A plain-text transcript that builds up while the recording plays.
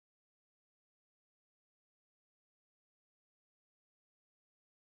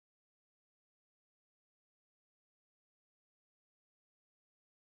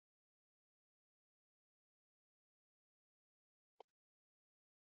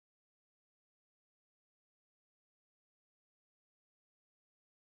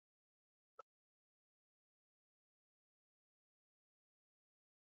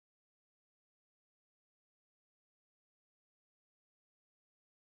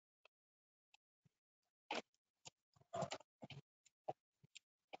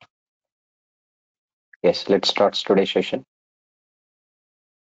Yes, let's start today's session.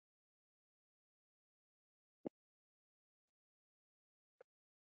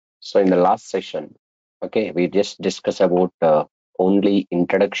 So in the last session, okay, we just discussed about only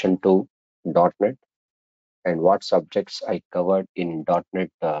introduction to .NET and what subjects I covered in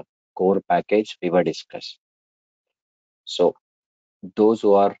 .NET core package we were discussed. So those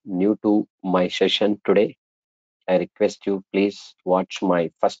who are new to my session today, I request you please watch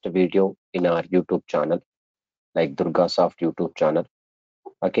my first video in our YouTube channel, like DURGASOFT YouTube channel.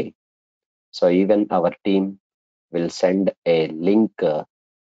 Okay, so even our team will send a link.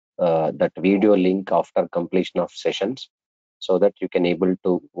 That video link after completion of sessions so that you can able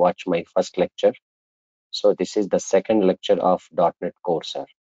to watch my first lecture. So this is the second lecture of .NET Core, sir.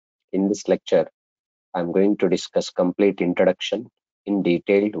 In this lecture, I'm going to discuss complete introduction in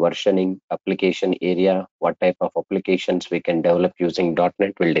detailed versioning, application area, what type of applications we can develop using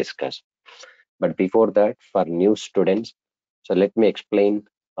 .NET we'll discuss. But before that, for new students, so let me explain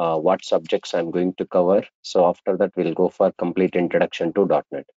what subjects I'm going to cover. So after that, we'll go for complete introduction to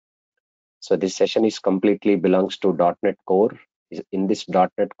 .NET. So this session is completely belongs to .NET Core. In this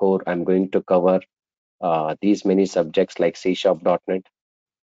 .NET Core, I'm going to cover these many subjects like C#, .NET,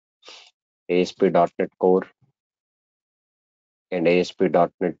 ASP.NET Core, and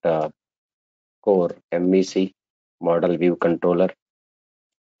ASP.NET Core MVC, Model View Controller,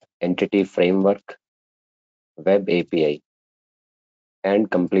 Entity Framework, Web API,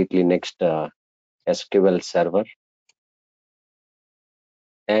 and completely next SQL Server,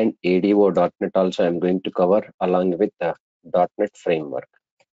 and ADO.NET also I'm going to cover along with the .NET Framework.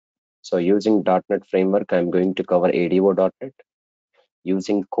 So using .NET Framework, I'm going to cover ADO.NET.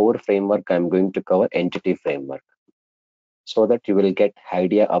 Using core framework, I'm going to cover entity framework so that you will get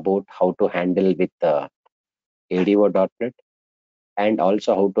idea about how to handle with the ADO.NET and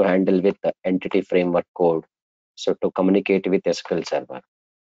also how to handle with the entity framework code. So to communicate with SQL Server.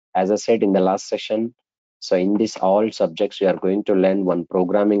 As I said in the last session, so in this all subjects, we are going to learn one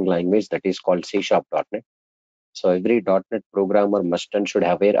programming language that is called C#.NET. So every .NET programmer must and should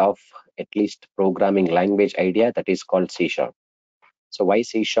aware of at least programming language idea that is called C#. So why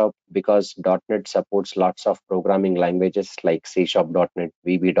C#? Because .NET supports lots of programming languages like C#, .NET,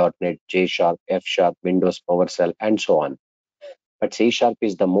 VB.NET, J#, F#, Windows PowerShell, and so on. But C#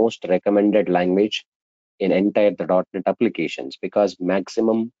 is the most recommended language in entire the .NET applications because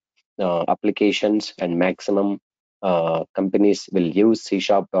maximum applications and maximum companies will use C#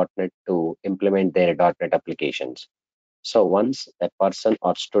 .NET to implement their .NET applications. So once a person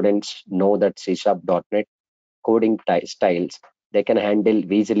or students know that C# .NET coding styles, they can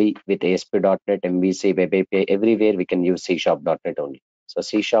handle easily with ASP.NET, MVC, Web API, everywhere we can use C# .NET only. So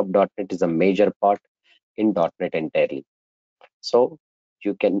C# .NET is a major part in .NET entirely. So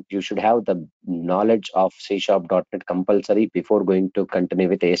you should have the knowledge of C# .NET compulsory before going to continue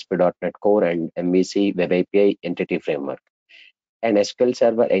with ASP.NET Core and MVC, Web API, Entity Framework. And SQL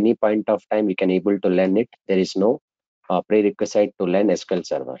Server, any point of time you can able to learn it. There is no prerequisite to learn SQL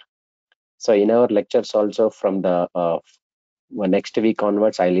Server. So in our lectures also from the next week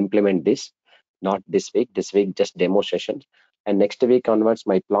onwards, I'll implement this. Not this week. This week just demo sessions. And next week onwards,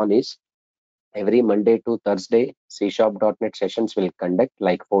 my plan is every Monday to Thursday, C#.NET sessions will conduct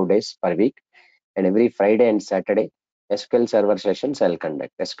like 4 days per week. And every Friday and Saturday, SQL Server sessions I'll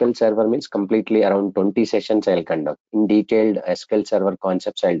conduct. SQL Server means completely around 20 sessions I'll conduct. In detailed SQL Server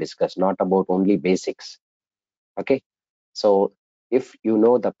concepts I'll discuss, not about only basics. Okay. So if you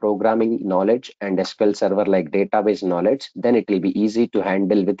know the programming knowledge and SQL Server like database knowledge, then it will be easy to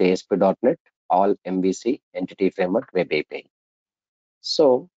handle with ASP.NET, all MVC, Entity Framework, Web API.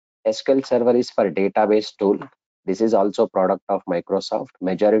 So SQL Server is for database tool. This is also product of Microsoft.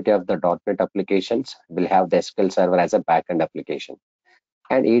 Majority of the .NET applications will have the SQL Server as a backend application.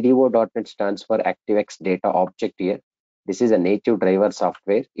 And ADO.NET stands for ActiveX Data Object here. This is a native driver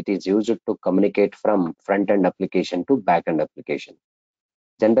software. It is used to communicate from front-end application to back-end application.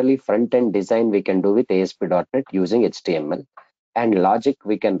 Generally, front-end design we can do with ASP.NET using HTML. And logic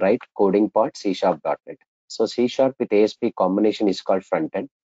we can write coding part C#.NET. So C# with ASP combination is called front-end.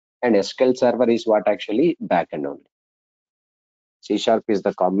 And SQL Server is what actually back-end only. C# is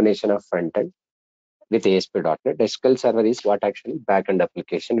the combination of front-end with ASP.NET. SQL Server is what actually back-end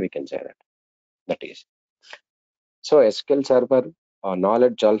application we can say that. That is. So SQL Server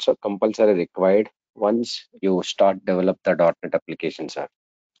knowledge also compulsory required once you start develop the .NET applications.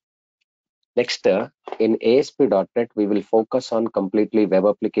 Next, in ASP.NET, we will focus on completely web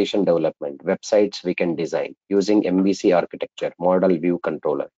application development. Websites we can design using MVC architecture, model view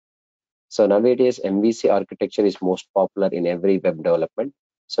controller. So nowadays, MVC architecture is most popular in every web development.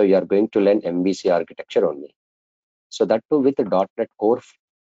 So you are going to learn MVC architecture only. So that too with the .NET Core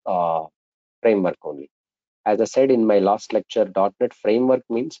uh, framework only. As I said in my last lecture, .NET framework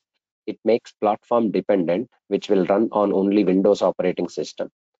means it makes platform dependent, which will run on only Windows operating system.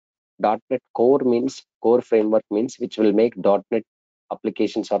 .NET Core means core framework means which will make .NET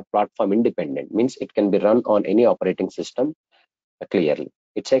applications or platform independent, means it can be run on any operating system clearly.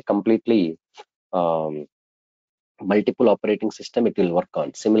 It's a completely um, multiple operating system it will work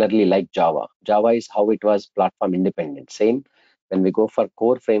on. Similarly, like Java is how it was platform independent. Same when we go for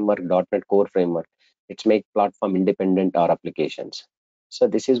core framework, .NET Core framework, it's make platform independent our applications. So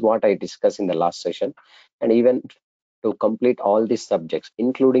this is what I discussed in the last session. And even to complete all these subjects,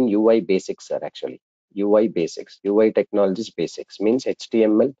 including UI basics, sir, actually. UI basics, UI technologies basics means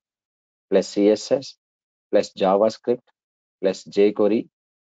HTML plus CSS plus JavaScript plus jQuery,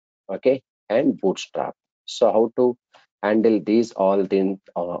 okay, and Bootstrap. So how to handle these all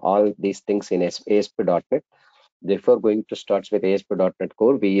these things in ASP.NET. Before going to start with ASP.NET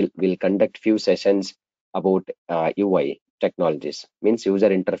Core, will conduct few sessions about UI technologies, means user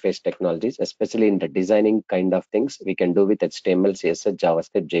interface technologies, especially in the designing kind of things we can do with HTML, CSS,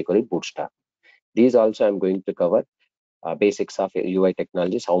 JavaScript, jQuery, Bootstrap. These also I'm going to cover basics of UI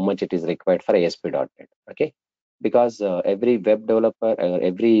technologies, how much it is required for ASP.NET. Okay, because every web developer,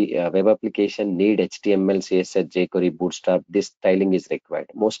 every web application need HTML, CSS, jQuery, Bootstrap. This styling is required.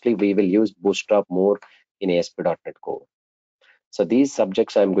 Mostly we will use Bootstrap more in ASP.NET Core. So these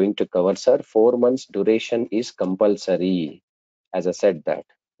subjects I'm going to cover, sir. 4 months duration is compulsory, as I said that.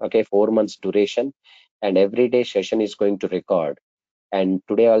 Okay, 4 months duration, and every day session is going to record, and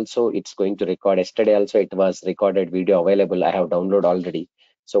today also it's going to record. Yesterday also it was recorded video available, I have downloaded already.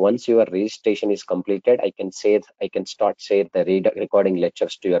 So once your registration is completed, I can start share the recording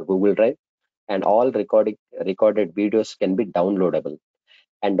lectures to your Google Drive, and all recorded videos can be downloadable,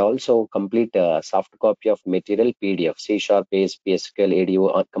 and also complete soft copy of material PDF, C Sharp, ASP, SQL, ADO,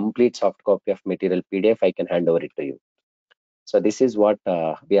 or complete soft copy of material PDF, I can hand over it to you. So this is what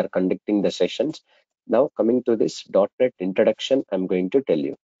we are conducting the sessions. Now coming to this .NET introduction, I'm going to tell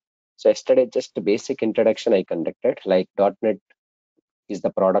you. So yesterday, just a basic introduction I conducted, like .NET is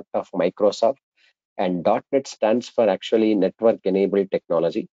the product of Microsoft, and .NET stands for actually Network Enabled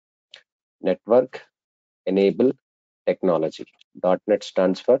Technology. Network Enabled Technology. .NET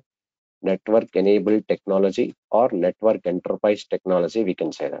stands for Network Enabled Technology or Network Enterprise Technology, we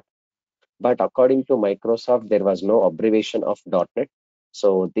can say that. But according to Microsoft, there was no abbreviation of .NET.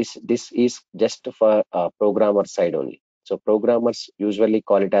 So this is just for programmer side only. So programmers usually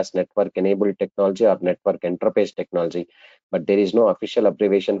call it as network enabled technology or network enterprise technology, but there is no official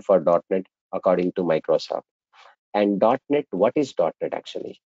abbreviation for .NET according to Microsoft. And .NET, what is .NET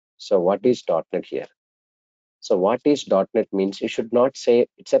actually? So what is .NET here? So what is .NET means, you should not say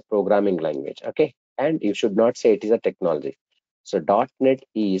it's a programming language, okay? And you should not say it is a technology. So .NET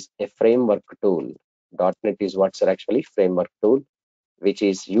is a framework tool. .NET is what's actually framework tool, which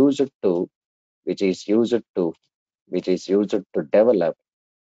is used to, which is used to, which is used to develop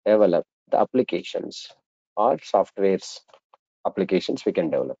the applications or softwares applications we can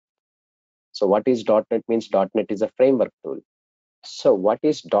develop. So what is .NET means? .NET is a framework tool. So what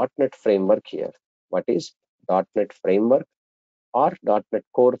is .NET framework here? What is .NET framework or .NET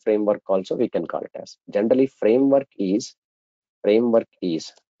Core framework also we can call it as. Generally, framework is a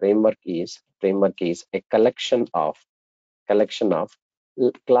collection of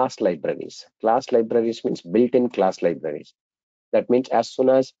class libraries. Class libraries means built-in class libraries. That means as soon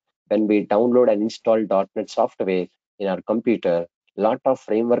as when we download and install .NET software in our computer, lot of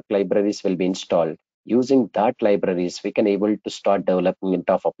framework libraries will be installed. Using that libraries, we can able to start development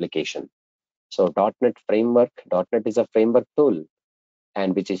of application. So .NET framework, .NET is a framework tool,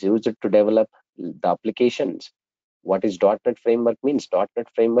 and which is used to develop the applications. What is .NET framework means? .NET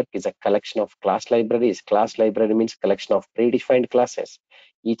framework is a collection of class libraries. Class library means collection of predefined classes.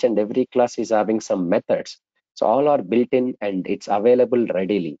 Each and every class is having some methods. So all are built in and it's available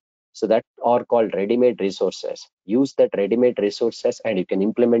readily. So that are called ready-made resources. Use that ready-made resources and you can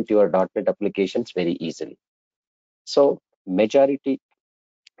implement your .NET applications very easily. So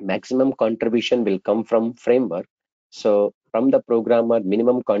maximum contribution will come from framework. So from the programmer,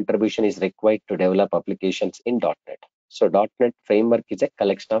 minimum contribution is required to develop applications in .NET. So .NET framework is a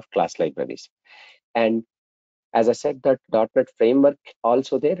collection of class libraries. And as I said, that .NET framework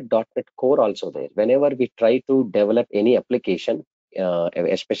also there, .NET Core also there. Whenever we try to develop any application,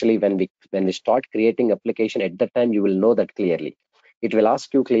 especially when we start creating application, at that time you will know that clearly. It will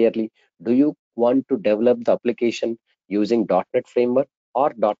ask you clearly, do you want to develop the application using .NET framework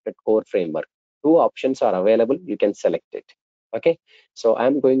or .NET Core framework? Two options are available. You can select it. Okay, so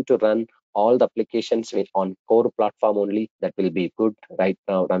I'm going to run all the applications with on core platform only. That will be good right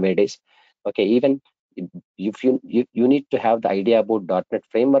now nowadays. Okay, even if you need to have the idea about .NET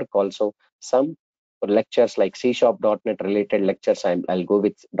framework also. Some lectures like C# .NET related lectures I'll go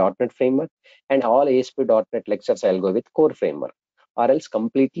with .NET framework, and all ASP .NET lectures I'll go with core framework, or else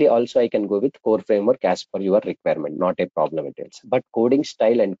completely also I can go with core framework as per your requirement, not a problem it is. But coding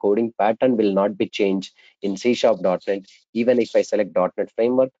style and coding pattern will not be changed in C# .NET even if I select .NET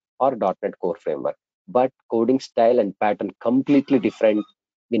framework or .NET core framework. But coding style and pattern completely different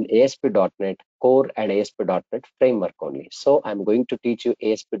in ASP.NET Core and ASP.NET Framework only. So I'm going to teach you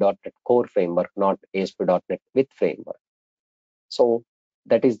ASP.NET Core Framework, not ASP.NET with Framework. So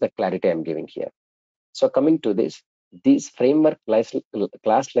that is the clarity I'm giving here. So coming to this, these framework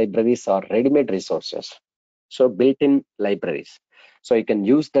class libraries are ready-made resources. So built-in libraries. So you can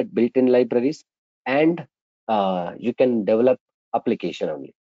use that built-in libraries, and you can develop application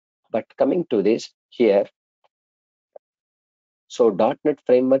only. But coming to this here, so .NET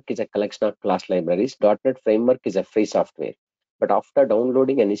Framework is a collection of class libraries. .NET Framework is a free software. But after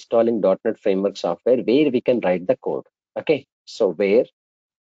downloading and installing .NET Framework software, where we can write the code. Okay, so where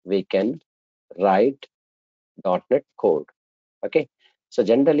we can write .NET code. Okay, so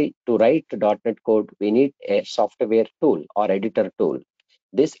generally to write .NET code, we need a software tool or editor tool.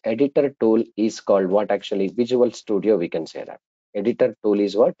 This editor tool is called what? Actually Visual Studio, we can say that. Editor tool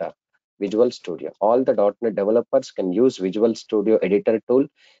is what? Visual Studio. All the .NET developers can use Visual Studio editor tool.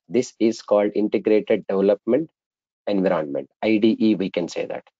 This is called Integrated Development Environment, IDE, we can say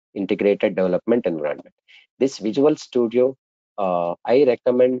that. Integrated Development Environment. This Visual Studio, I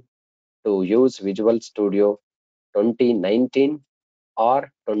recommend to use Visual Studio 2019 or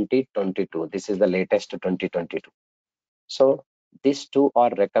 2022. This is the latest 2022. So these two are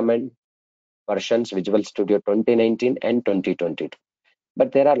recommend versions, Visual Studio 2019 and 2022.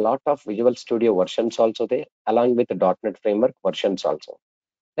 But there are a lot of Visual Studio versions also there, along with the .NET Framework versions also.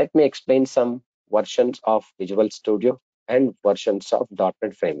 Let me explain some versions of Visual Studio and versions of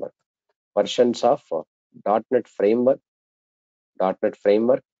 .NET Framework. Versions of .NET Framework, .NET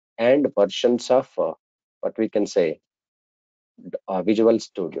Framework, and versions of what we can say Visual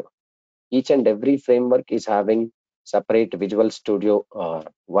Studio. Each and every framework is having separate Visual Studio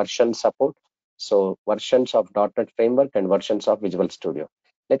version support. So versions of .NET Framework and versions of Visual Studio.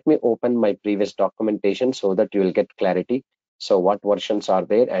 Let me open my previous documentation so that you will get clarity. So what versions are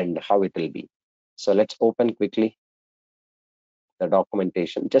there and how it will be. So let's open quickly the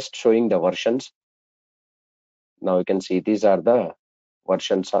documentation, just showing the versions. Now you can see these are the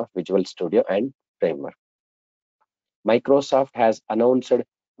versions of Visual Studio and Framework. Microsoft has announced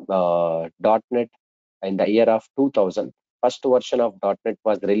 .NET in the year of 2000. First version of .NET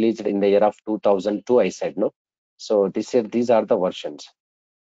was released in the year of 2002, I said, no? So these are the versions.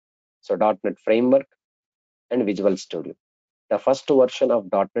 So .NET Framework and Visual Studio. The first version of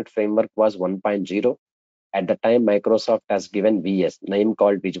 .NET Framework was 1.0. At the time, Microsoft has given VS, name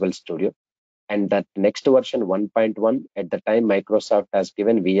called Visual Studio. And that next version 1.1, at the time, Microsoft has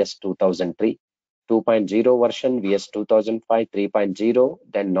given VS 2003. 2.0 version VS 2005, 3.0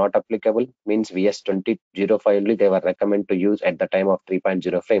 then not applicable, means VS 2005 only they were recommended to use at the time of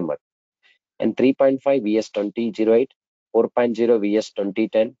 3.0 framework, and 3.5 VS 2008, 4.0 VS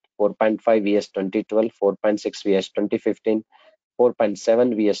 2010, 4.5 VS 2012, 4.6 VS 2015,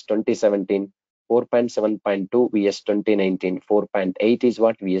 4.7 VS 2017, 4.7.2 VS 2019, 4.8 is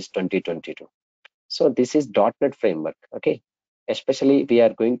what VS 2022. So this is .NET framework. Okay, especially we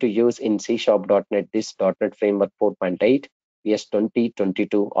are going to use in C# .NET this .NET framework 4.8, VS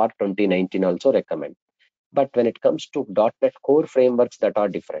 2022 or 2019 also recommend. But when it comes to .NET core frameworks, that are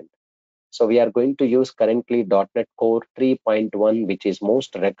different. So we are going to use currently .NET Core 3.1, which is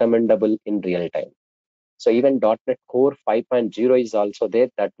most recommendable in real time. So even .NET Core 5.0 is also there.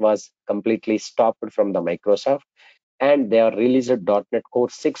 That was completely stopped from the Microsoft, and they are released .NET Core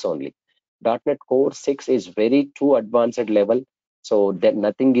 6 only. .NET Core 6 is very too advanced level. So that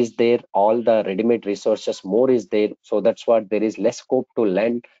nothing is there. All the ready-made resources more is there. So that's what there is less scope to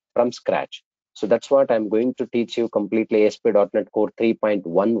learn from scratch. So that's what I'm going to teach you completely ASP.NET Core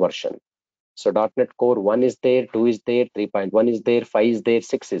 3.1 version. So .NET Core 1 is there, 2 is there, 3.1 is there, 5 is there,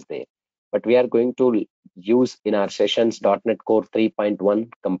 6 is there. But we are going to use in our sessions .NET Core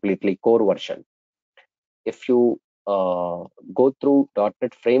 3.1 completely core version. If you go through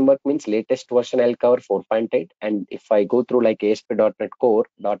 .NET Framework, means latest version I'll cover 4.8, and if I go through like ASP.NET Core,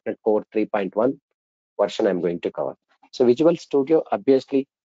 .NET Core 3.1 version I'm going to cover. So Visual Studio, obviously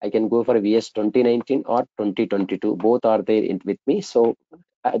I can go for VS 2019 or 2022, both are there with me. So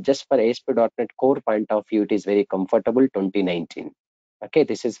just for ASP.NET Core point of view, it is very comfortable 2019. Okay,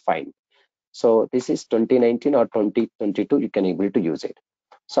 this is fine. So this is 2019 or 2022, you can able to use it.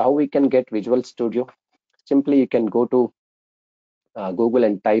 So how we can get Visual Studio? Simply you can go to Google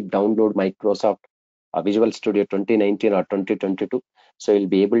and type download Microsoft Visual Studio 2019 or 2022. So you'll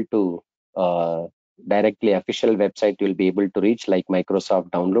be able to directly official website you'll be able to reach like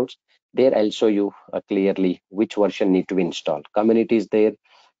Microsoft downloads. There I'll show you clearly which version need to be installed. Community is there,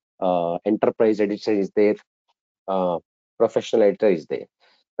 enterprise edition is there, uh, professional editor is there.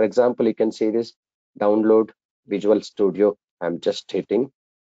 For example, you can see this download Visual Studio. I'm just hitting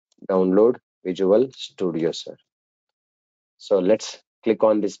download Visual Studio, sir. So let's click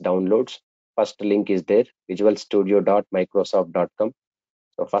on this downloads. First link is there, visualstudio.microsoft.com.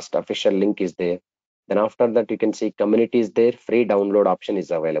 So first official link is there. Then after that, you can see community is there, free download option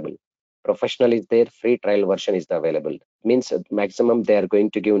is available. Professional is there, free trial version is available. Means maximum they are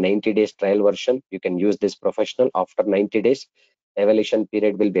going to give 90 days trial version. You can use this professional. After 90 days, evaluation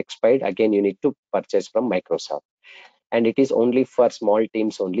period will be expired. Again, you need to purchase from Microsoft. And it is only for small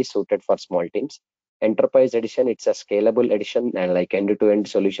teams, only suited for small teams. Enterprise edition, it's a scalable edition and like end-to-end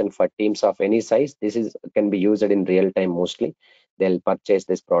solution for teams of any size. This is can be used in real time mostly. They'll purchase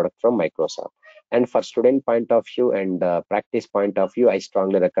this product from Microsoft. And for student point of view and practice point of view, I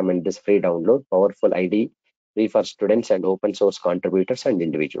strongly recommend this free download, powerful ID, free for students and open source contributors and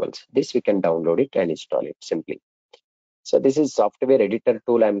individuals. This we can download it and install it simply. So this is software editor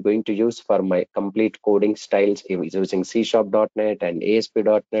tool I'm going to use for my complete coding styles using C#, .NET and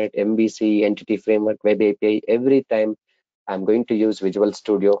ASP.NET, MVC, Entity Framework, Web API. Every time I'm going to use Visual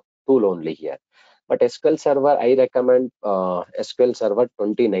Studio tool only here. But SQL Server, I recommend SQL Server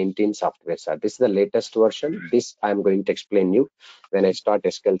 2019 software, sir. This is the latest version. This I'm going to explain you when I start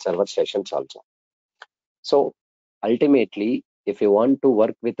SQL Server sessions also. So ultimately, if you want to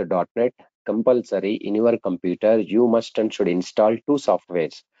work with .NET, compulsory in your computer, you must and should install two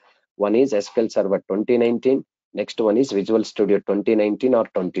softwares. One is SQL Server 2019. Next one is Visual Studio 2019 or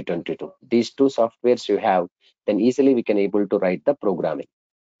 2022. These two softwares you have, then easily we can able to write the programming.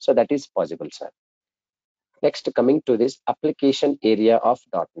 So that is possible, sir. Next, coming to this application area of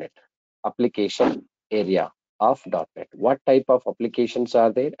 .NET. Application area of .NET. What type of applications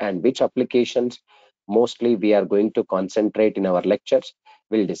are there and which applications mostly we are going to concentrate in our lectures,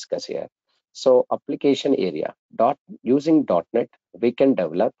 we'll discuss here. So application area. Using .NET, we can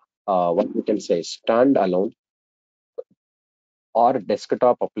develop what we can say standalone or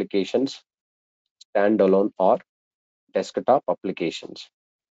desktop applications, standalone or desktop applications,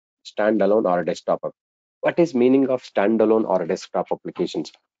 standalone or desktop. What is meaning of standalone or desktop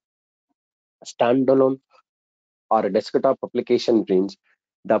applications? Standalone or a desktop application means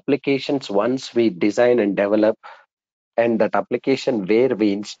the applications once we design and develop and that application where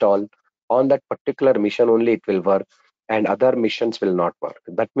we install on that particular mission only it will work and other missions will not work.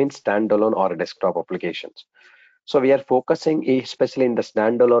 That means standalone or desktop applications. So we are focusing especially in the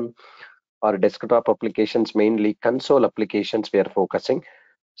standalone or desktop applications, mainly console applications we are focusing.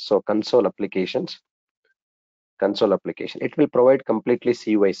 So console application, it will provide completely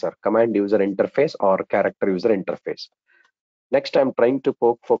CUI, sir, command user interface or character user interface. Next, I'm trying to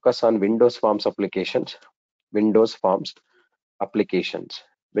focus on Windows Forms applications. Windows Forms applications.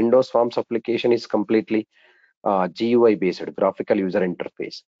 Windows Forms application is completely GUI based, graphical user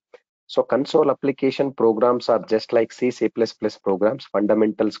interface. So console application programs are just like C++ programs.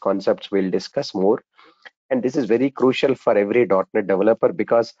 Fundamentals concepts we'll discuss more. And this is very crucial for every .NET developer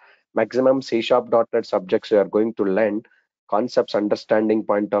because maximum C# .NET subjects you are going to learn concepts understanding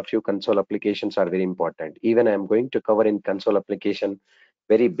point of view. Console applications are very important. Even I am going to cover in console application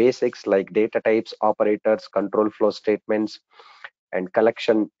very basics like data types, operators, control flow statements, and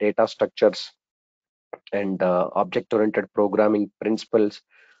collection data structures and object oriented programming principles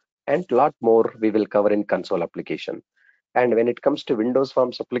and lot more we will cover in console application. And when it comes to Windows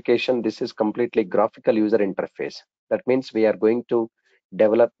Forms application, this is completely graphical user interface. That means we are going to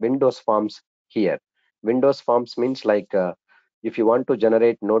develop Windows Forms here. Windows Forms means like if you want to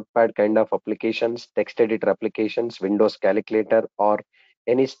generate notepad kind of applications, text editor applications, Windows calculator, or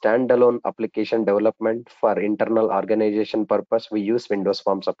any standalone application development for internal organization purpose, we use Windows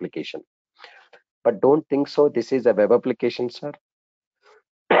Forms application. But don't think so. This is a web application, sir.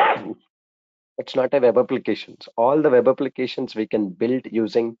 It's not a web applications. All the web applications we can build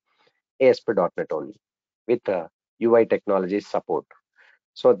using ASP.NET only with UI technology support.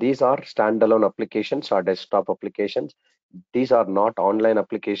 So these are standalone applications or desktop applications. These are not online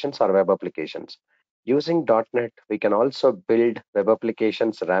applications or web applications. Using .NET, we can also build web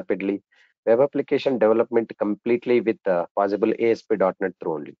applications rapidly Web application development completely with possible ASP.NET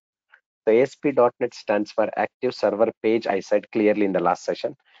through only. So ASP.NET stands for Active Server Page. I said clearly in the last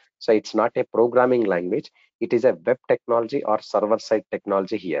session. So it's not a programming language. It is a web technology or server-side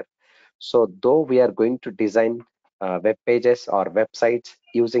technology here. So though we are going to design web pages or websites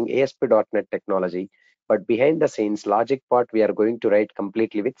using ASP.NET technology, but behind the scenes logic part we are going to write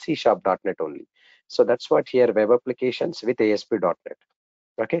completely with C#.NET only. So that's what here web applications with ASP.NET.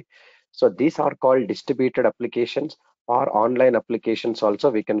 Okay, so these are called distributed applications or online applications also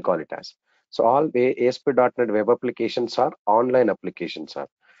we can call it as. So all ASP.NET web applications are online applications are.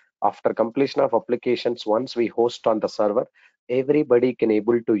 After completion of applications, once we host on the server, everybody can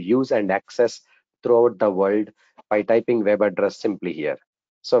able to use and access throughout the world by typing web address simply here.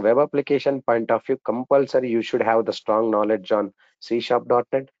 So web application point of view, compulsory you should have the strong knowledge on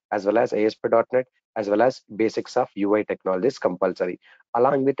C#.NET as well as ASP.NET as well as basics of UI technologies compulsory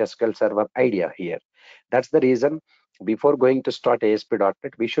along with SQL Server idea here. That's the reason before going to start ASP.NET,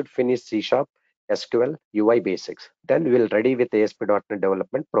 we should finish C#, SQL, UI basics. Then we will ready with ASP.NET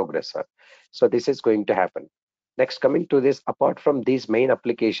development progress, sir. So this is going to happen. Next, coming to this, apart from these main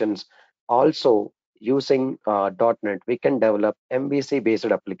applications, also using .NET, we can develop MVC based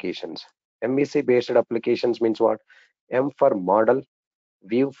applications. MVC based applications means what? M for model,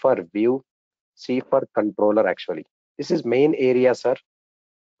 view for view, C for controller actually. This is main area, sir,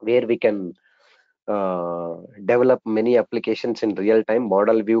 where we can develop many applications in real time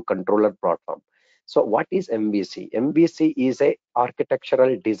model view controller platform. So what is MVC? MVC is a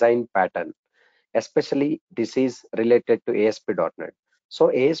architectural design pattern, especially this is related to ASP.NET. So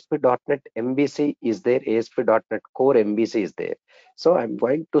ASP.NET MVC is there, ASP.NET Core MVC is there. So I'm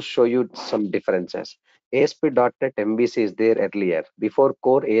going to show you some differences. ASP.NET MVC is there earlier. Before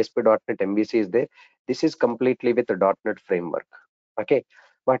Core ASP.NET MVC is there. This is completely with the .NET framework. Okay,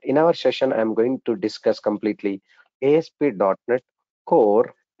 but in our session, I'm going to discuss completely ASP.NET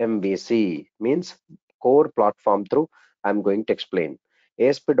Core MVC means core platform through. I'm going to explain.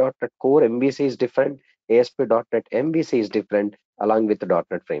 ASP.NET Core MVC is different. ASP.NET MVC is different along with the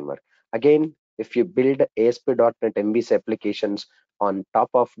 .NET framework. Again, if you build ASP.NET MVC applications on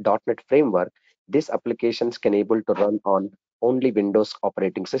top of .NET framework, these applications can able to run on only Windows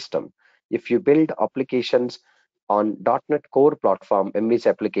operating system. If you build applications on .NET Core platform MVC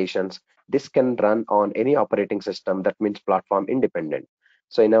applications, this can run on any operating system. That means platform independent.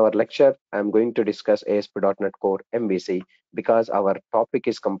 So in our lecture, I'm going to discuss ASP.NET Core MVC because our topic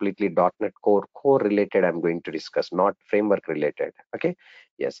is completely .NET Core related. I'm going to discuss, not framework related. Okay,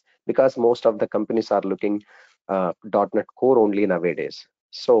 yes, because most of the companies are looking .NET Core only nowadays.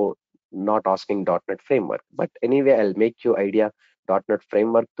 So not asking .NET framework, but anyway, I'll make you idea .NET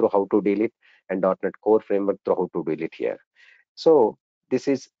framework through how to deal it and .NET Core framework through how to deal it here. So this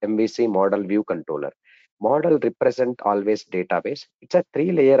is MVC model view controller. Model represent always database. It's a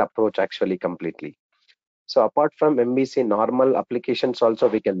three-layer approach actually completely. So apart from MVC, normal applications also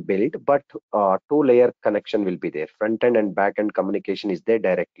we can build, but two-layer connection will be there. Front end and back end communication is there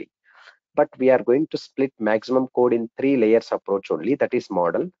directly. But we are going to split maximum code in three layers approach only. That is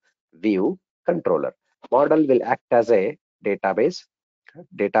model, view, controller. Model will act as a database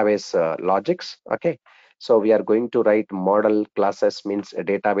logics. Okay, so we are going to write model classes means a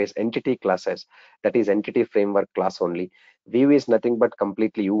database entity classes, that is entity framework class only. View is nothing but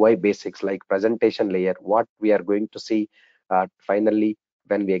completely UI basics like presentation layer, what we are going to see finally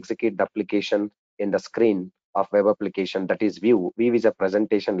when we execute the application in the screen of web application, that is view is a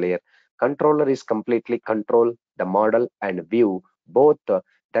presentation layer. Controller is completely control the model and view both,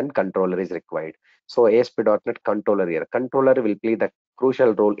 then controller is required. So ASP.NET controller here, controller will play the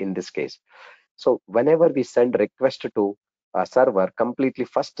crucial role in this case. So whenever we send request to a server, completely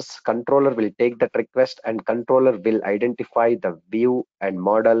first controller will take that request and controller will identify the view and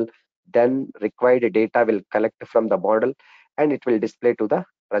model, then required data will collect from the model and it will display to the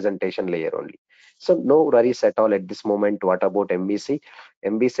presentation layer only. So no worries at all at this moment. What about MVC?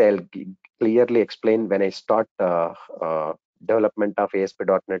 MVC I'll clearly explain when I start development of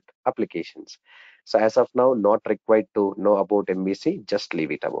ASP.NET applications. So as of now, not required to know about MVC, just leave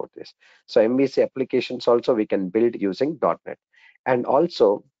it about this. So MVC applications also we can build using .NET. And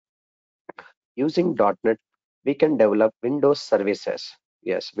also using .NET, we can develop Windows services.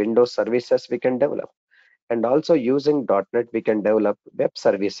 Yes, Windows services we can develop. And also using .NET, we can develop web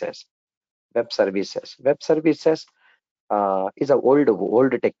services. Web services is a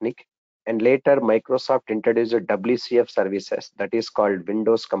old technique. And later Microsoft introduced WCF services, that is called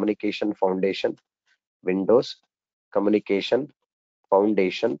Windows Communication Foundation. Windows Communication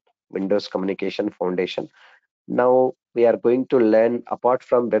Foundation, Windows Communication Foundation. Now we are going to learn apart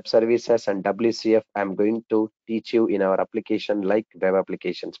from web services and WCF, I'm going to teach you in our application like web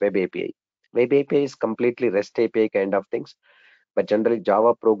applications, web API. Web API is completely REST API kind of things, but generally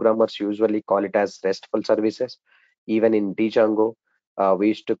Java programmers usually call it as RESTful services. Even in Django, we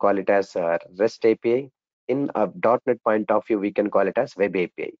used to call it as REST API. In a .NET point of view, we can call it as Web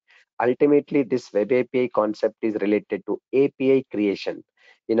API. Ultimately, this Web API concept is related to API creation.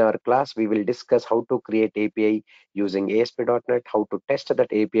 In our class, we will discuss how to create API using ASP.NET, how to test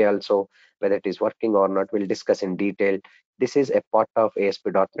that API also, whether it is working or not. We'll discuss in detail. This is a part of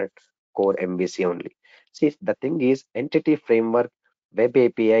ASP.NET Core MVC only. See, the thing is entity framework, web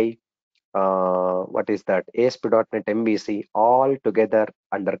API, what is that? ASP.NET MVC all together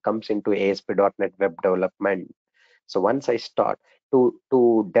under comes into ASP.NET web development. So once I start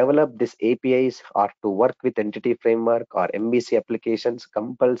to develop this APIs or to work with entity framework or MVC applications,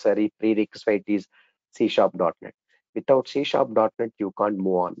 compulsory prerequisite is C#.NET. Without C#.NET, you can't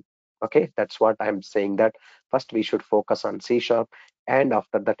move on. Okay, that's what I'm saying, that first we should focus on C#, and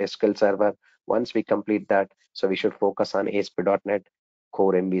after that SQL Server. Once we complete that, so we should focus on ASP.NET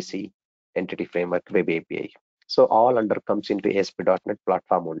Core MVC entity framework web API. So all under comes into ASP.NET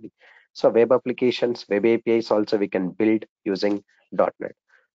platform only. So web applications, web APIs also we can build using .NET.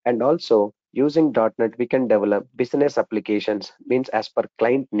 And also using .NET, we can develop business applications, means as per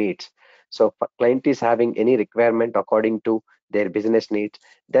client needs. So if a client is having any requirement according to their business needs,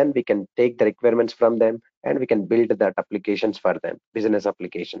 then we can take the requirements from them and we can build that applications for them, business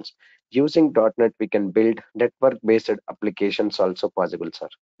applications. Using .NET, we can build network-based applications also possible, sir.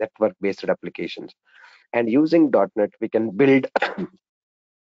 Network-based applications. And using .NET, we can build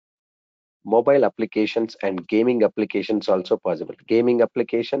mobile applications and gaming applications also possible. Gaming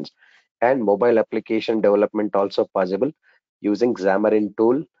applications and mobile application development also possible using Xamarin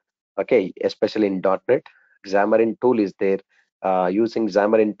tool. Okay, especially in .NET, Xamarin tool is there. Using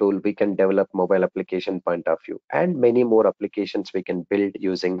Xamarin tool, we can develop mobile application point of view, and many more applications we can build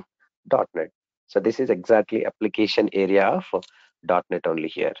using .NET. So this is exactly application area of .NET only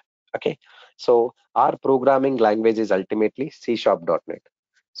here. Okay, so our programming language is ultimately C#.NET.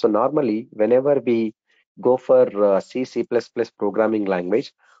 So normally, whenever we go for C++ programming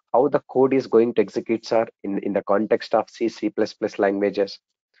language, how the code is going to execute are in the context of C++ languages.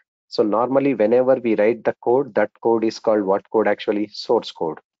 So normally, whenever we write the code, that code is called what code actually? Source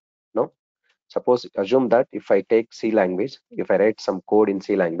code. No? Suppose assume that if I take C language, if I write some code in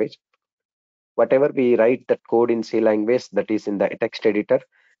C language, whatever we write that code in C language that is in the text editor,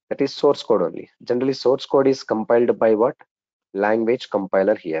 that is source code only. Generally, source code is compiled by what? Language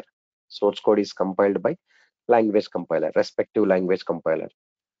compiler here. Source code is compiled by language compiler, respective language compiler.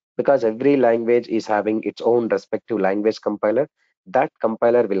 Because every language is having its own respective language compiler, that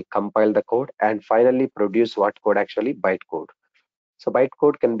compiler will compile the code and finally produce what code actually? Bytecode. So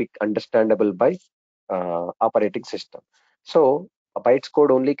bytecode can be understandable by operating system. So a bytes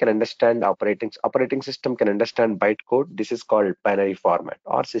code only can understand operating system can understand bytecode. This is called binary format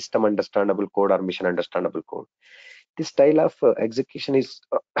or system understandable code or mission understandable code. This style of execution is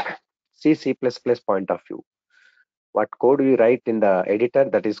C++ point of view. What code we write in the editor,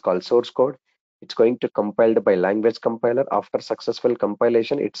 that is called source code. It's going to compiled by language compiler. After successful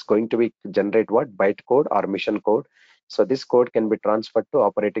compilation, it's going to be generate what? Bytecode or mission code. So this code can be transferred to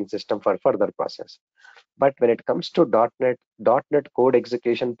operating system for further process. But when it comes to .NET code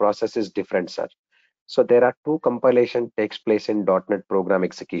execution process is different, sir. So there are two compilation takes place in .NET program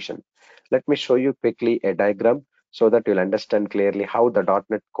execution. Let me show you quickly a diagram so that you'll understand clearly how the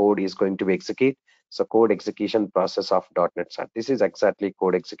 .NET code is going to be executed. So code execution process of .NET, sir. This is exactly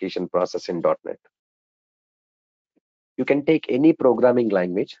code execution process in .NET. You can take any programming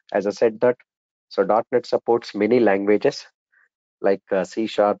language. As I said that, so .NET supports many languages like C#,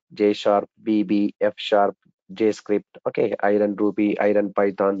 J#, VB, F#, JScript, okay, Iron Ruby, Iron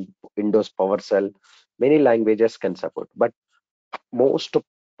Python, Windows PowerShell. Many languages can support, but most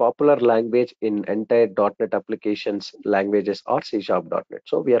popular language in entire .NET applications languages are C#.NET.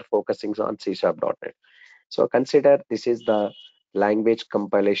 So we are focusing on C#.NET. So consider this is the language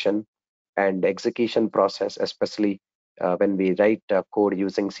compilation and execution process, especially when we write code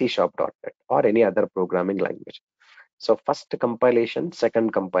using C#.NET or any other programming language. So first compilation,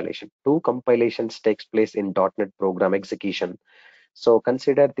 second compilation. Two compilations takes place in .NET program execution. So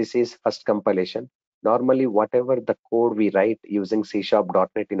consider this is first compilation. Normally, whatever the code we write using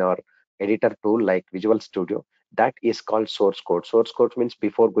C#.NET in our editor tool like Visual Studio, that is called source code. Source code means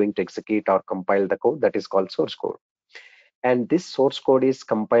before going to execute or compile the code, that is called source code. And this source code is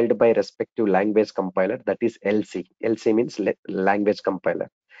compiled by respective language compiler, that is LC. LC means language compiler.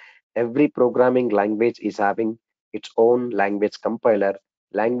 Every programming language is having its own language compiler.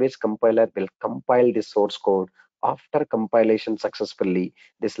 Language compiler will compile the source code. After compilation successfully,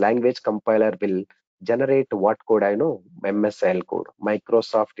 this language compiler will generate what code I know? MSL code,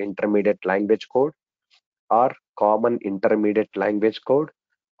 Microsoft Intermediate Language Code, or Common Intermediate Language Code,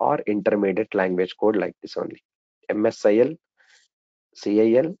 or Intermediate Language Code, like this only. MSIL,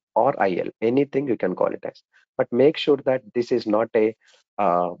 CIL, or IL, anything you can call it as. But make sure that this is not a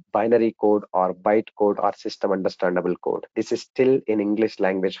binary code or byte code or system understandable code. This is still in English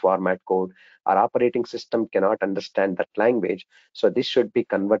language format code. Our operating system cannot understand that language. So this should be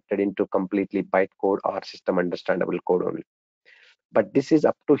converted into completely byte code or system understandable code only. But this is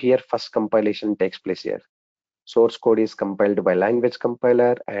up to here, first compilation takes place here. Source code is compiled by language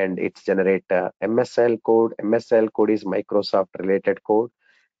compiler and it's generate MSL code. MSL code is Microsoft related code.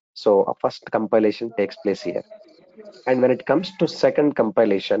 So a first compilation takes place here. And when it comes to second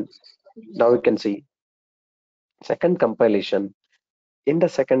compilation, now you can see second compilation. In the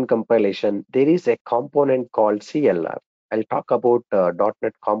second compilation, there is a component called CLR. I'll talk about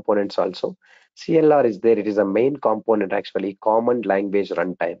 .NET components also. CLR is there. It is a main component actually, common language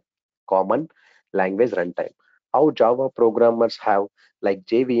runtime. Common language runtime. How Java programmers have like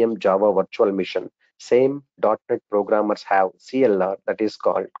JVM Java Virtual Machine. Same .NET programmers have CLR, that is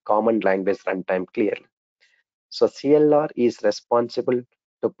called Common Language Runtime clearly. So CLR is responsible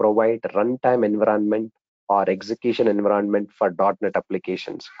to provide runtime environment or execution environment for .NET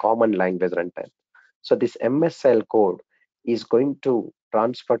applications, common language runtime. So this MSL code is going to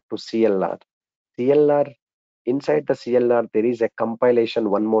transfer to CLR. CLR, inside the CLR, there is a compilation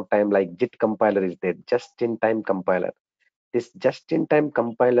one more time, like JIT compiler is there, just-in-time compiler. This just-in-time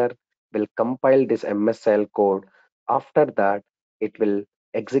compiler will compile this MSL code. After that, it will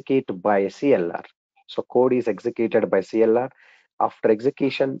execute by CLR. So code is executed by CLR. After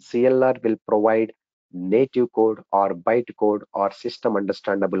execution, CLR will provide native code or byte code or system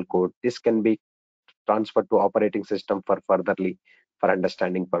understandable code. This can be transferred to operating system for furtherly for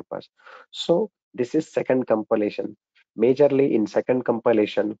understanding purpose. So this is second compilation. Majorly in second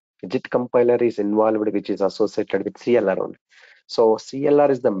compilation, JIT compiler is involved, which is associated with CLR only. So CLR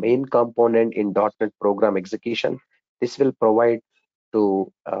is the main component in .NET program execution. This will provide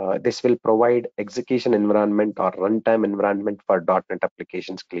execution environment or runtime environment for .NET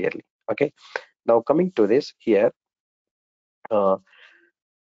applications clearly. Okay. Now coming to this here, uh,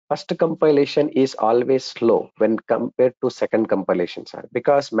 first compilation is always slow when compared to second compilation, sir,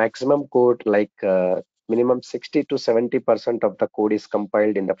 because maximum code like minimum 60 to 70% of the code is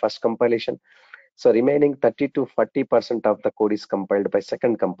compiled in the first compilation. So remaining 30 to 40% of the code is compiled by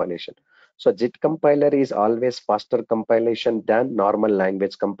second compilation. So JIT compiler is always faster compilation than normal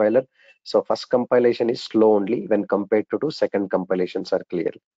language compiler. So first compilation is slow only when compared to second compilations are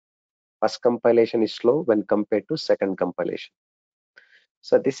clear. First compilation is slow when compared to second compilation.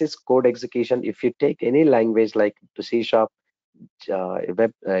 So this is code execution. If you take any language like C sharp,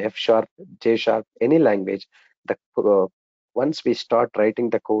 F sharp, J sharp, any language, the once we start writing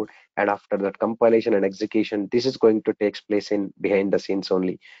the code and after that compilation and execution, this is going to take place in behind the scenes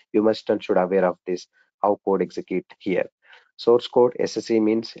only. You must and should aware of this, how code execute here. Source code, SSE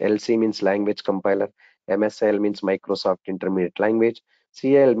means, LC means language compiler, MSL means Microsoft Intermediate Language,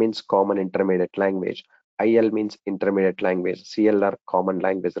 CL means Common Intermediate Language, IL means Intermediate Language, CLR Common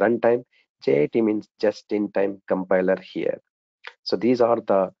Language Runtime, JIT means Just-in-Time Compiler here. So these are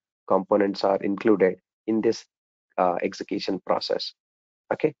the components are included in this execution process.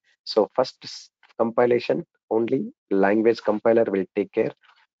 Okay. So first compilation, only language compiler will take care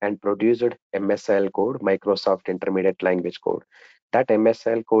and produced MSL code, Microsoft Intermediate Language Code. That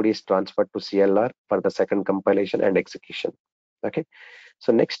MSL code is transferred to CLR for the second compilation and execution. Okay.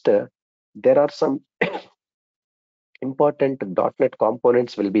 So next, there are some important .NET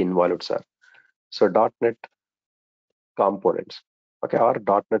components will be involved, sir. So .NET components, okay, or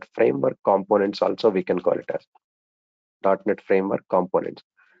 .NET framework components also we can call it as .NET framework components.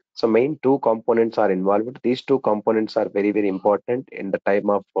 So main two components are involved. These two components are very, very important in the time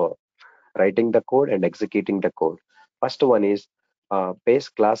of writing the code and executing the code. First one is base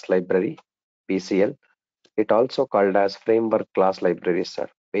class library, BCL. It also called as framework class libraries, sir.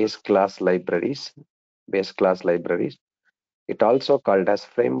 Base class libraries, base class libraries. It also called as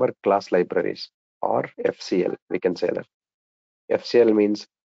framework class libraries or FCL, we can say that. FCL means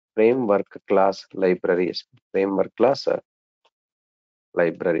framework class libraries, framework class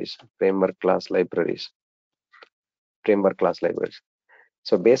libraries, framework class libraries, framework class libraries.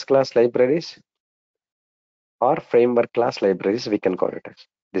 So base class libraries or framework class libraries, we can call it as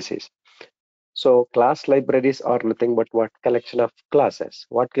this is. So class libraries are nothing but what? Collection of classes.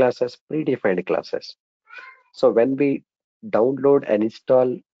 What classes? Predefined classes. So when we download and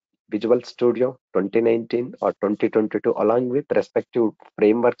install Visual Studio 2019 or 2022 along with respective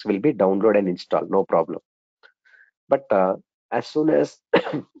frameworks will be download and install, no problem. But as soon as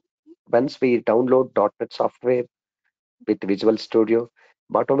once we download .NET software with Visual Studio,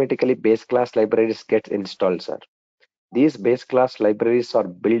 automatically base class libraries get installed, sir. These base class libraries are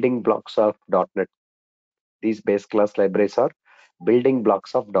building blocks of .NET. These base class libraries are building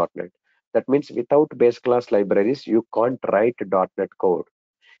blocks of .NET. That means without base class libraries, you can't write .NET code.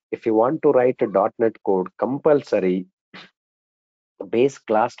 If you want to write a .NET code, compulsory base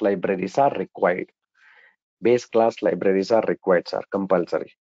class libraries are required. Base class libraries are required, sir,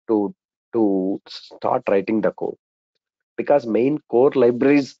 compulsory to start writing the code. Because main core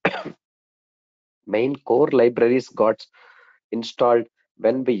libraries got installed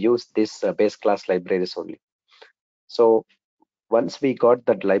when we use this base class libraries only. So once we got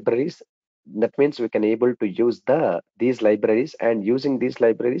the libraries, that means we can able to use these libraries, and using these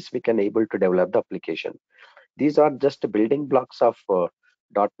libraries we can able to develop the application. These are just building blocks of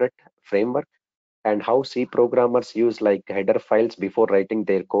 .NET framework, and how C programmers use like header files before writing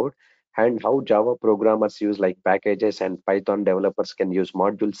their code, and how Java programmers use like packages, and Python developers can use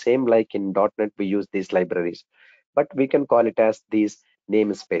modules. Same like in .NET we use these libraries, but we can call it as these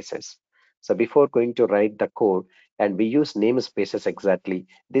namespaces. So before going to write the code, and we use namespaces exactly.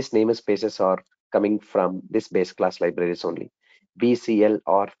 These namespaces are coming from this base class libraries only, BCL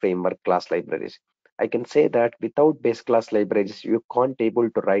or framework class libraries. I can say that without base class libraries, you can't able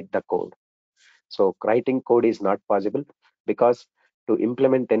to write the code. So writing code is not possible, because to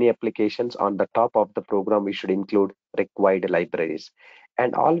implement any applications on the top of the program, we should include required libraries.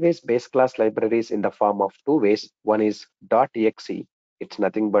 And always base class libraries in the form of two ways. One is .exe, it's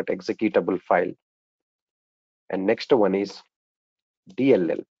nothing but executable file. And next one is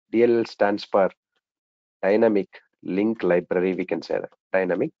DLL. DLL stands for dynamic link library, we can say that.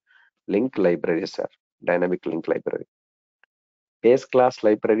 Dynamic link library, sir. Dynamic link library. Base class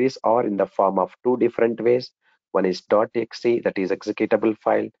libraries are in the form of two different ways. One is .exe, that is executable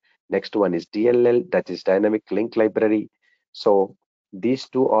file. Next one is DLL, that is dynamic link library. So these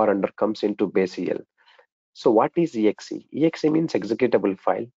two are under comes into base EL. So what is exe? Exe means executable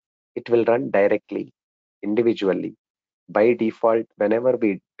file. It will run directly, individually. By default, whenever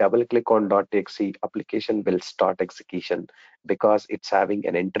we double click on .exe, application will start execution because it's having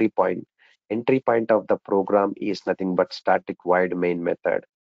an entry point. Entry point of the program is nothing but static void main method.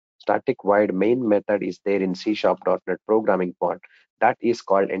 Static void main method is there in C#.NET programming part. That is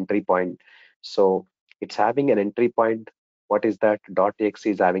called entry point. So it's having an entry point. What is that? .exe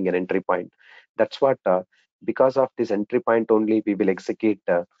is having an entry point. That's what, because of this entry point only, we will execute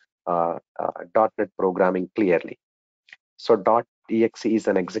 .NET programming clearly. So .exe is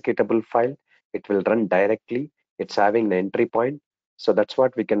an executable file. It will run directly. It's having an entry point. So that's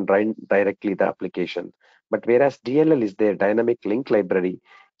what we can run directly the application. But whereas DLL is their dynamic link library,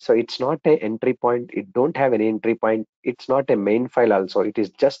 so it's not a entry point. It don't have any entry point. It's not a main file also. It is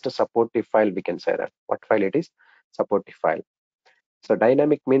just a supportive file. We can say that. What file it is? Supportive file. So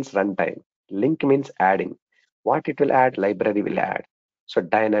dynamic means runtime. Link means adding. What it will add? Library will add. So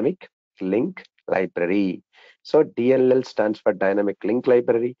dynamic link library. So DLL stands for dynamic link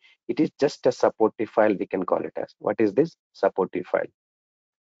library. It is just a supportive file, we can call it as. What is this? Supportive file.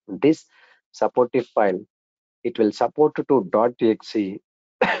 This supportive file, it will support to .exe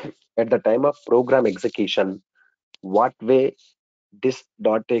at the time of program execution. What way this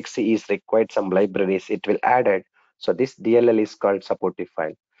 .exe is required, some libraries it will add it. So this DLL is called supportive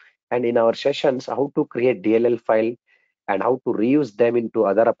file. And in our sessions, how to create DLL file and how to reuse them into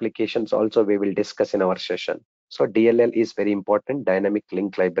other applications also we will discuss in our session. So DLL is very important, dynamic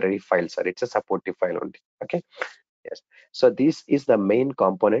link library file, sir. It's a supportive file only. Okay. Yes. So this is the main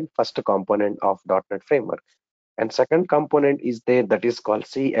component, first component of .NET framework. And second component is there, that is called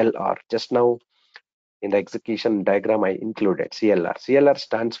CLR. Just now in the execution diagram I included CLR. CLR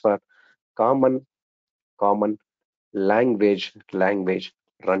stands for common language runtime.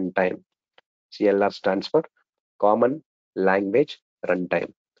 CLR stands for common language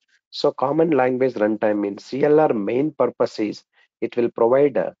runtime. So common language runtime means CLR main purpose is it will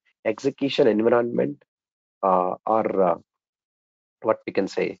provide a execution environment, or what we can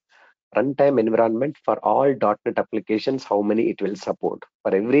say, runtime environment for all .NET applications, how many it will support.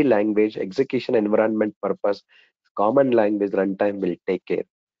 For every language execution environment purpose, common language runtime will take care.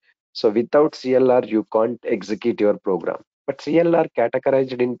 So without CLR, you can't execute your program. But CLR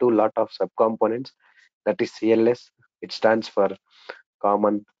categorized into lot of subcomponents, that is CLS. It stands for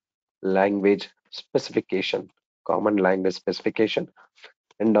common language specification, common language specification.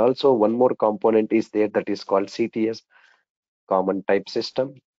 And also one more component is there that is called CTS, common type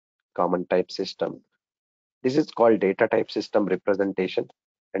system, common type system. This is called data type system representation.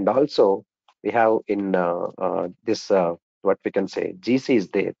 And also we have in this, what we can say, GC is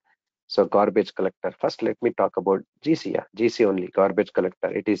there. So garbage collector. First, let me talk about GC. Yeah, GC only, garbage collector.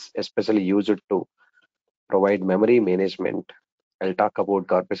 It is especially used to provide memory management. I'll talk about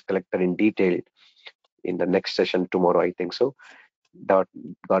garbage collector in detail in the next session tomorrow, I think so. Dot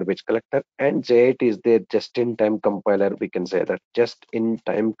garbage collector, and JIT is the just-in-time compiler. We can say that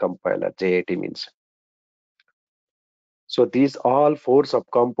just-in-time compiler, JIT means. So these all four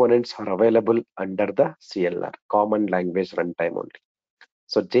subcomponents are available under the CLR, Common Language Runtime only.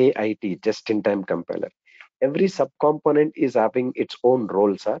 So JIT, just-in-time compiler. Every subcomponent is having its own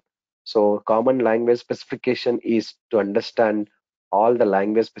role, sir. So common language specification is to understand all the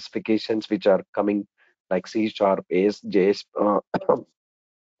language specifications which are coming, like C sharp, AS, JS,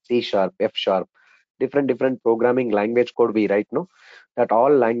 C sharp, F sharp, different programming language code we write, no, that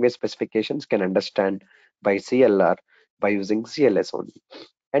all language specifications can understand by CLR by using CLS only.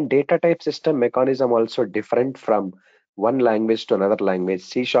 And data type system mechanism also different from one language to another language.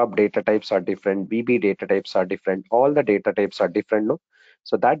 C sharp data types are different, VB data types are different, all the data types are different, no.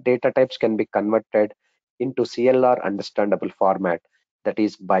 So that data types can be converted into CLR understandable format, that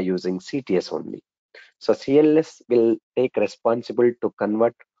is by using CTS only. So CLS will take responsible to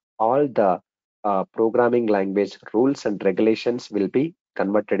convert all the programming language rules and regulations will be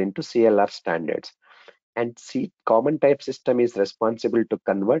converted into CLR standards. And C common type system is responsible to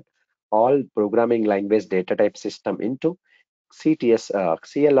convert all programming language data type system into CTS,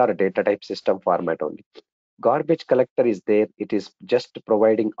 CLR data type system format only. Garbage collector is there. It is just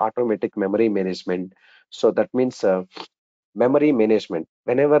providing automatic memory management. So that means memory management.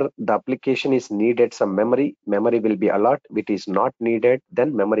 Whenever the application is needed some memory will be allotted. If it is not needed,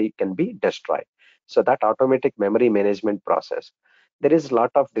 then memory can be destroyed. So that automatic memory management process. There is a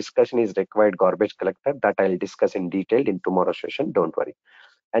lot of discussion is required garbage collector that I'll discuss in detail in tomorrow's session. Don't worry.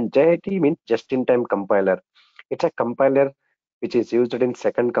 And JIT means just-in-time compiler. It's a compiler which is used in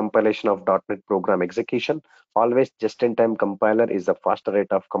second compilation of .NET program execution. Always just-in-time compiler is a faster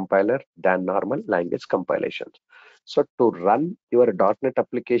rate of compiler than normal language compilations. So to run your .NET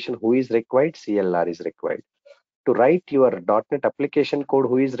application, who is required? CLR is required. To write your .NET application code,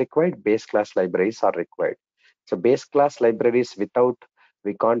 who is required? Base class libraries are required. So base class libraries without,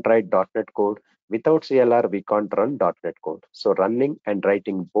 we can't write .NET code. Without CLR, we can't run .NET code. So running and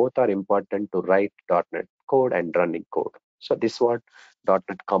writing both are important to write .NET code and running code. So this is what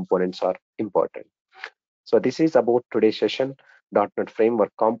 .NET components are important. So this is about today's session, .NET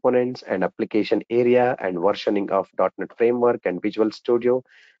Framework components and application area and versioning of .NET Framework and Visual Studio,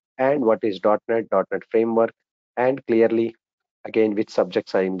 and what is .NET Framework, and clearly again which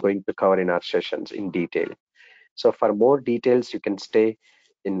subjects I am going to cover in our sessions in detail. So for more details, you can stay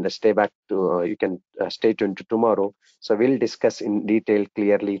tuned to tomorrow. So we'll discuss in detail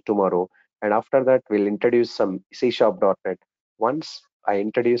clearly tomorrow. And after that, we'll introduce some C Sharp.NET. Once I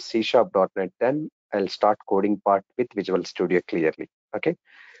introduce C Sharp.NET, then I'll start coding part with Visual Studio clearly. Okay.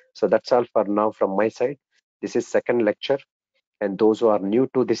 So that's all for now from my side. This is second lecture. And those who are new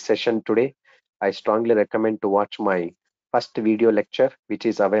to this session today, I strongly recommend to watch my first video lecture, which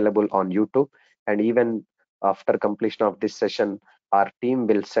is available on YouTube. And even after completion of this session, our team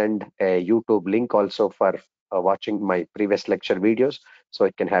will send a YouTube link also for watching my previous lecture videos, so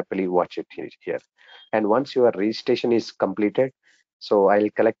you can happily watch it here. And once your registration is completed, so I'll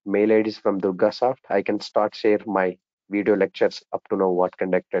collect mail IDs from DurgaSoft. I can start share my video lectures up to now what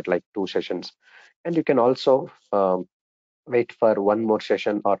conducted like 2 sessions. And you can also wait for one more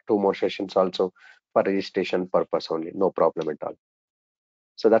session or 2 more sessions also for registration purpose only, no problem at all.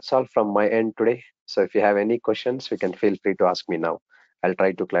 So that's all from my end today. So if you have any questions, you can feel free to ask me now. I'll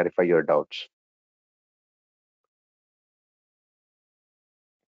try to clarify your doubts.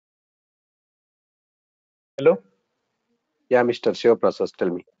 Hello. Yeah, Mr. Shiva Prasad, tell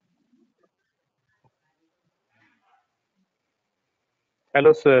me.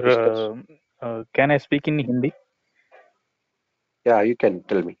 Hello, sir. Mr. Can I speak in Hindi? Yeah, you can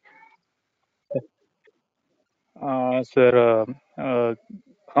tell me. Sir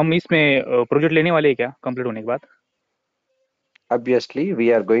हम इसमें project लेने वाले हैं क्या complete होने के बाद? Obviously,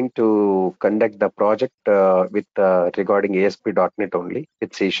 we are going to conduct the project with regarding ASP.NET only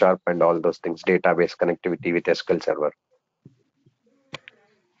with C Sharp and all those things, database connectivity with SQL Server.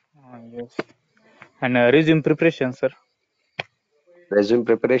 Yes. And resume preparation, sir. Resume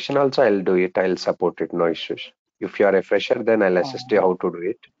preparation also, I'll do it. I'll support it, no issues. If you are a fresher, then I'll assist you how to do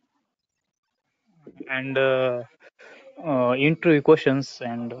it. and interview questions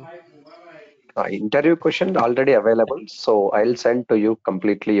and Interview question already available, so I'll send to you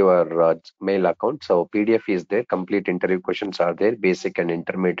completely your mail account. So PDF is there, complete interview questions are there, basic and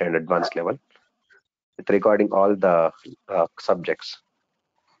intermediate and advanced level, with regarding all the subjects.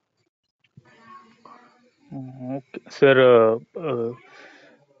 okay. Sir,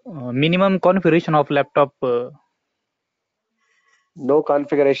 minimum configuration of laptop. No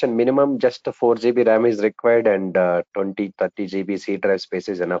configuration, minimum just 4 GB RAM is required, and 20-30 GB C drive space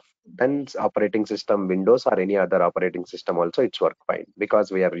is enough. Then operating system Windows or any other operating system also it's work fine, because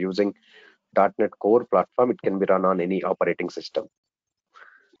we are using .NET Core platform. It can be run on any operating system.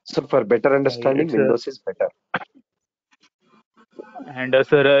 So for better understanding, It's Windows is better. and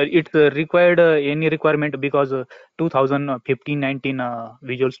sir, it's required any requirement because 2015-19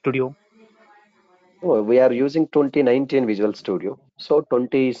 Visual Studio. Oh, we are using 2019 Visual Studio. So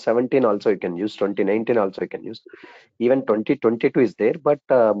 2017 also you can use, 2019 also you can use. Even 2022 is there, but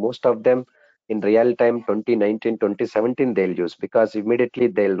most of them in real time 2019, 2017 they'll use, because immediately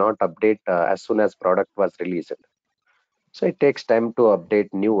they'll not update as soon as product was released. So it takes time to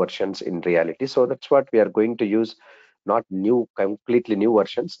update new versions in reality. So that's what we are going to use, not new, completely new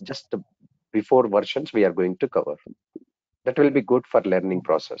versions, just before versions we are going to cover. That will be good for learning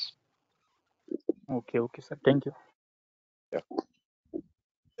process. Okay, okay, sir. Thank you. Yeah.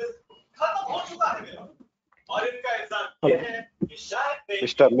 Hello.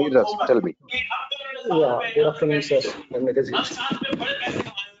 Mr. Neeraj, tell me. Yeah, good afternoon, sir. I'm Nagazin.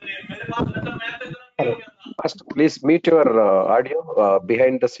 Hello. First, please mute your audio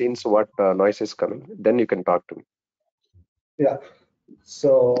behind the scenes. What noise is coming? Then you can talk to me. Yeah.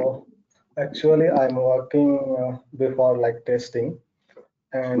 So actually, I'm working before like testing,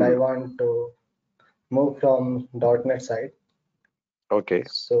 and I Hmm. want to move from .NET side. Okay.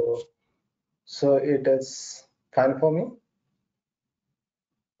 So it is fine for me.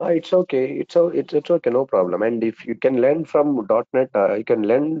 It's okay. It's okay. No problem. And if you can learn from .NET, you can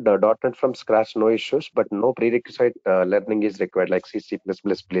learn the .NET from scratch. No issues. But no prerequisite learning is required. Like C, C++,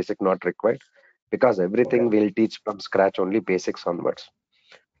 basic not required, because Okay. everything will teach from scratch, only basics onwards.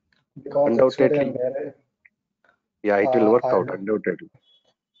 Because actually, I'm Undoubtedly, very yeah, it will work I out. Undoubtedly.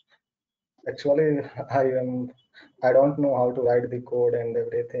 actually I am I don't know how to write the code and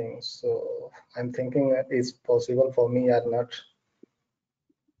everything. So I'm thinking it's possible for me or not.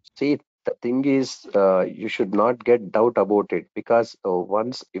 See, the thing is, you should not get doubt about it, because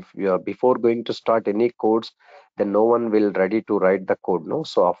once if you are before going to start any codes, then no one will ready to write the code. No,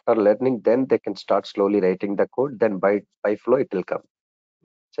 so after learning, then they can start slowly writing the code. Then by flow it will come.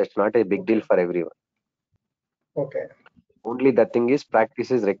 So it's not a big deal Okay. for everyone. Okay. Only the thing is,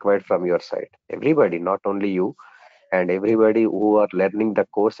 practice is required from your side. Everybody, not only you, and everybody who are learning the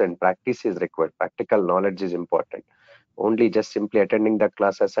course, and practice is required. Practical knowledge is important. Only just simply attending the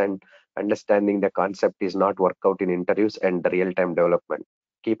classes and understanding the concept is not work out in interviews and the real-time development.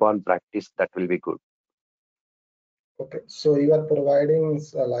 Keep on practice, that will be good. Okay, so you are providing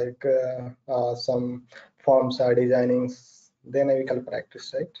some forms are designing, then we can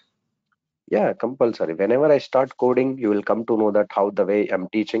practice, right? Yeah, compulsory. Whenever I start coding, you will come to know that how the way I'm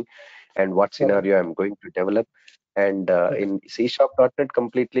teaching and what Okay, scenario I'm going to develop. And okay, in C Sharp.NET,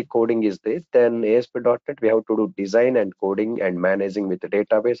 completely coding is there. Then ASP.NET, we have to do design and coding and managing with the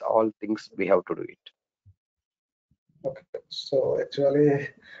database. All things we have to do it. okay. So actually,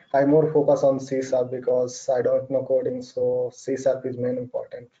 I more focus on C Sharp because I don't know coding, so C Sharp is main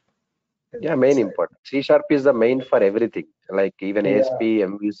important in Yeah, my main side. important. C Sharp is the main for everything. Like even Yeah, ASP,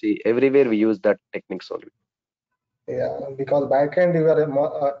 MVC, everywhere we use that techniques only. yeah, because backend you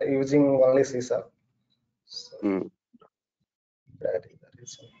are using only C Sharp. So Mm, that is the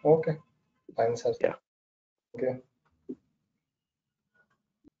reason. Okay, fine, sir. yeah. Okay.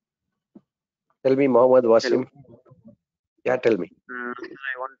 Tell me, Mohammed Hello. Wasim. Yeah, tell me. Sir,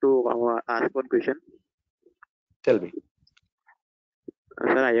 I want to ask one question. Tell me.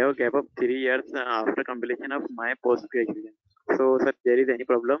 Sir, I have gap of 3 years after completion of my post graduation. So, sir, there is any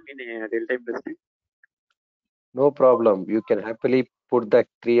problem in real-time industry? No problem. You can happily put the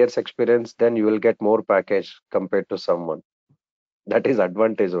 3 years experience, then you will get more package compared to someone. That is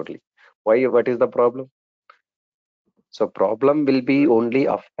advantage only. Why? What is the problem? So problem will be only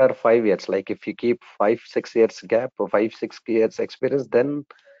after 5 years. Like if you keep 5-6 years gap or 5-6 years experience, then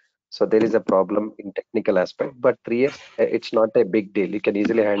so there is a problem in technical aspect. But 3 years, it's not a big deal. You can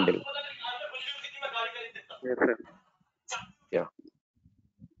easily handle. Yes, sir. Yeah,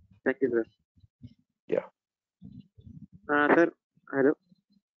 Thank you, sir. yeah. Sir, hello.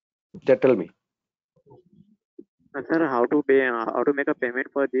 Yeah, tell me. Sir, how to pay? How to make a payment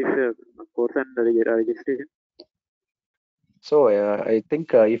for this course and registration? So I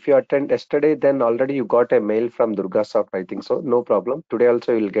think if you attend yesterday, then already you got a mail from DurgaSoft, I think so. No problem. Today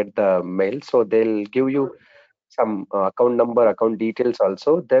also you'll get the mail. So they'll give you some account number, account details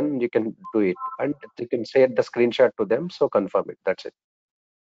also. Then you can do it, and you can share the screenshot to them. So confirm it. That's it.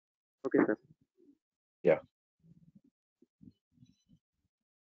 Okay, sir. Yeah.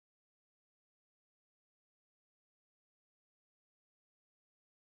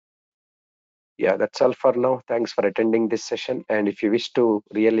 Yeah, that's all for now. Thanks for attending this session. And if you wish to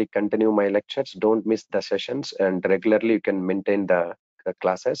really continue my lectures, don't miss the sessions, and regularly you can maintain the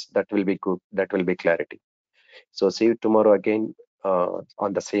classes. That will be good. That will be clarity. So see you tomorrow again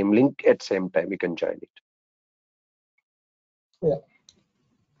on the same link at same time. You can join it. Yeah.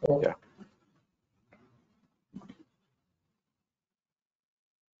 Okay. Yeah.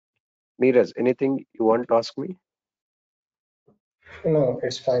 Neeraj, anything you want to ask me? No,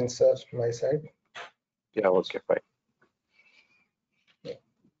 it's fine, sir. My side. Yeah, okay, fine.